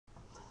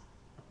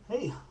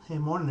Hey,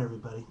 morning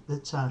everybody.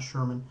 It's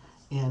Sherman,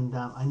 and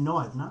I know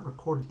I've not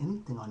recorded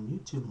anything on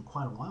YouTube in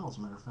quite a while. As a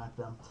matter of fact,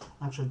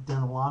 actually I've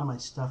done a lot of my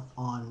stuff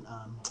on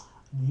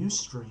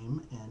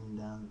Ustream,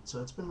 and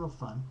so it's been real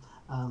fun.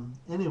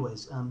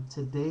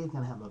 Today I'm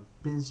gonna have a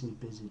busy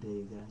day,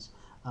 you guys.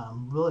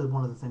 Really,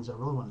 one of the things I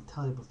really want to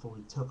tell you before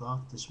we took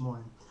off this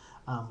morning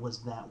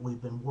was that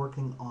we've been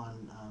working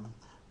on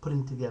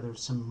putting together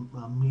some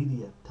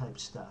media type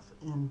stuff,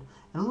 and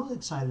I'm really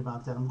excited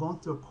about that. I'm going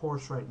through a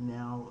course right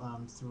now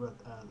through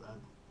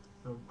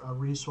a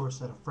resource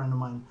that a friend of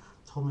mine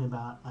told me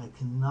about. I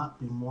cannot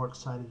be more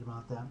excited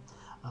about that.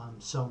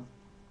 So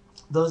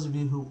those of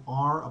you who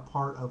are a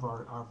part of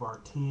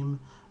our team,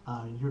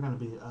 you're going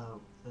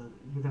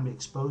to be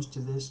exposed to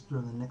this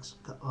during the next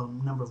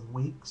number of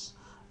weeks.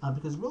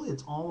 Because really,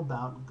 it's all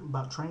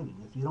about training.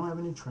 If you don't have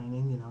any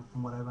training,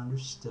 from what I've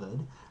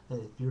understood, that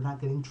if you're not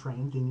getting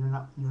trained, then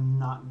you're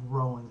not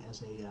growing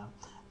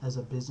as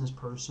a business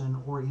person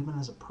or even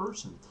as a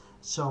person.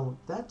 So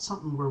that's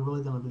something we're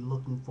really going to be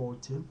looking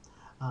forward to.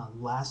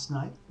 Last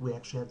night, we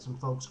actually had some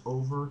folks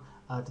over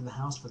to the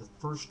house for the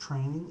first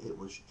training. It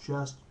was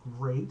just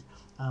great.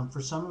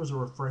 For some, it was a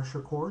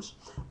refresher course,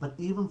 but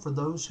even for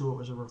those who it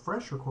was a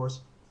refresher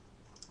course,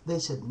 they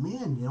said,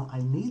 man, I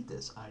need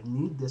this. I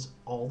need this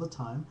all the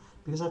time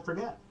because I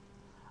forget.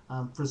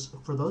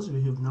 For those of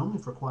you who've known me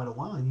for quite a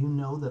while, you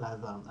know that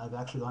I've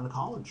actually gone to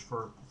college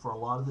for a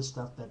lot of the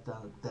stuff that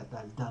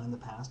I've done in the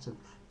past, and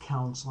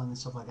counseling and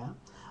stuff like that.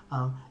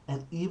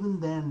 And even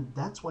then,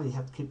 that's why you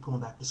have to keep going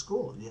back to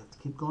school. You have to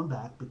keep going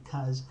back,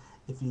 because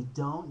if you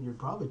don't, you're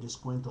probably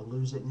just going to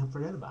lose it and you'll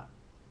forget about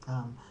it.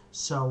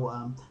 So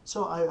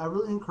I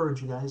really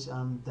encourage you guys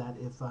that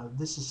if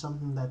this is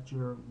something that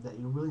you're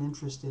really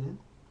interested in,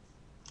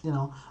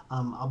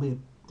 I'll be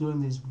doing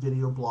these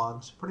video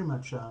blogs. Pretty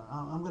much,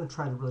 I'm going to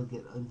try to really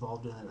get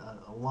involved in it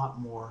a lot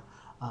more,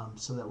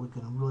 so that we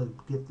can really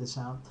get this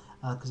out.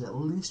 Because at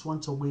least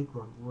once a week,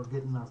 we're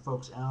getting our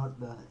folks out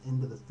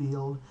into the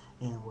field,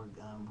 and we're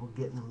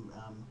getting them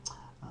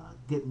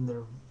getting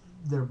their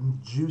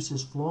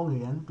juices flowing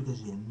again,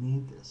 because you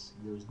need this.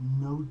 There's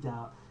no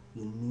doubt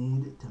you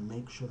need to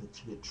make sure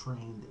that you get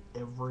trained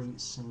every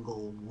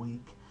single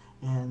week,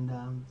 and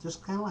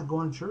just kind of like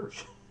going to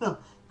church.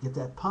 Get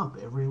that pump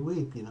every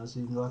week, so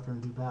you can go out there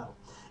and do battle.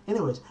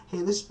 Anyways, hey,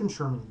 this has been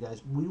Sherman, you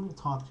guys. We will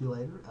talk to you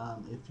later.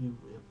 If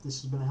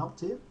this has been a help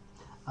to you,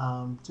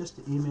 just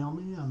email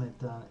me. I'm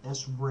at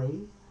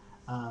sray,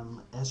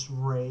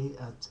 sray,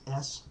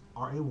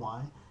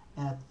 SRAY,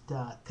 at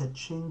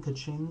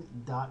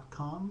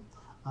kaching.com.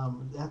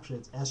 Actually,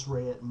 it's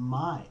sray at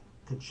my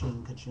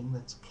kaching.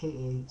 That's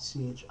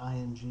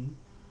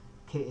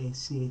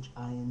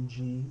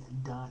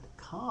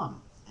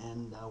KACHING.com.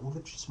 And we'll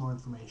get you some more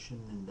information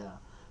and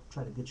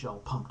try to get you all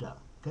pumped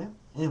up. Okay?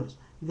 Anyways,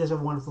 you guys have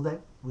a wonderful day.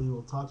 We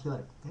will talk to you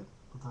later. Okay?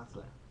 We'll talk to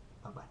you later.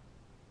 Bye-bye.